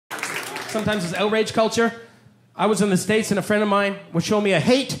sometimes it's outrage culture. I was in the States and a friend of mine was showing me a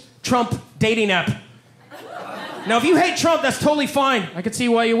hate Trump dating app. Now, if you hate Trump, that's totally fine. I could see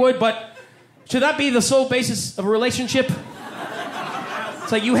why you would, but should that be the sole basis of a relationship?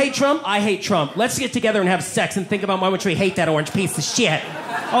 It's like, you hate Trump? I hate Trump. Let's get together and have sex and think about why much we hate that orange piece of shit.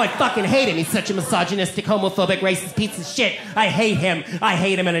 Oh, I fucking hate him. He's such a misogynistic, homophobic, racist piece of shit. I hate him. I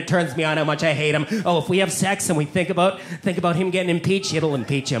hate him, and it turns me on how much I hate him. Oh, if we have sex and we think about him getting impeached, it'll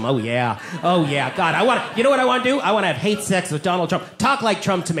impeach him. Oh, yeah. Oh, yeah. God, you know what I want to do? I want to have hate sex with Donald Trump. Talk like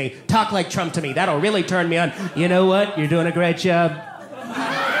Trump to me. Talk like Trump to me. That'll really turn me on. You know what? You're doing a great job.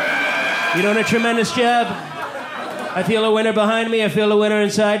 You're doing a tremendous job. I feel a winner behind me. I feel a winner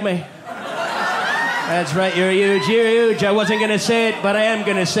inside me. That's right, you're huge, you're huge. I wasn't gonna say it, but I am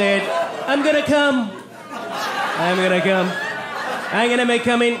gonna say it. I'm gonna come. I'm gonna come. I'm gonna make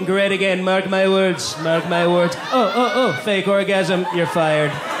coming great again. Mark my words, mark my words. Oh, fake orgasm, you're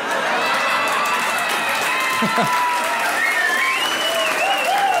fired.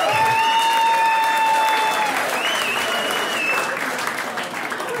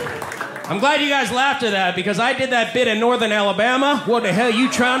 I'm glad you guys laughed at that because I did that bit in northern Alabama. What the hell you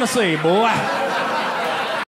trying to say, boy?